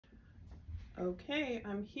Okay,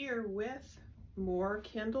 I'm here with more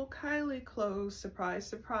Kendall Kylie clothes. Surprise,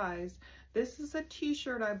 surprise. This is a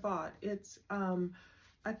t-shirt I bought. It's,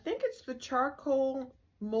 I think it's the charcoal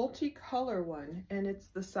multicolor one, and it's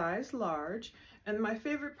the size large. And my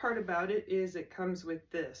favorite part about it is it comes with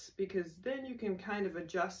this, because then you can kind of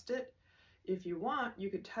adjust it. If you want,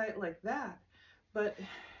 you could tie it like that, but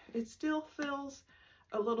it still feels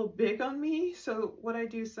a little big on me. So what I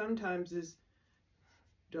do sometimes is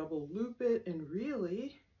double loop it and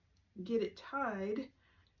really get it tied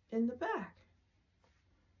in the back.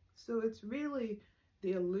 So it's really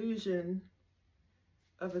the illusion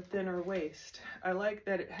of a thinner waist. I like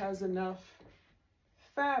that it has enough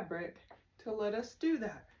fabric to let us do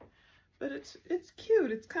that. But it's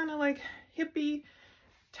cute. It's kind of like hippie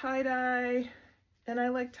tie-dye, and I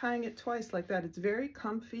like tying it twice like that. It's very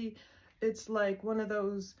comfy. It's like one of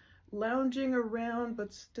those lounging around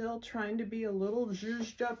but still trying to be a little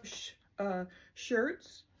zhuzhed up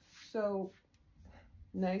shirts. So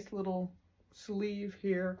nice little sleeve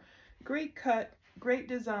here. Great cut, great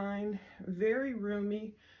design, very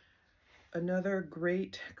roomy. Another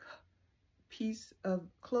great piece of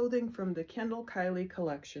clothing from the Kendall Kylie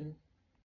collection.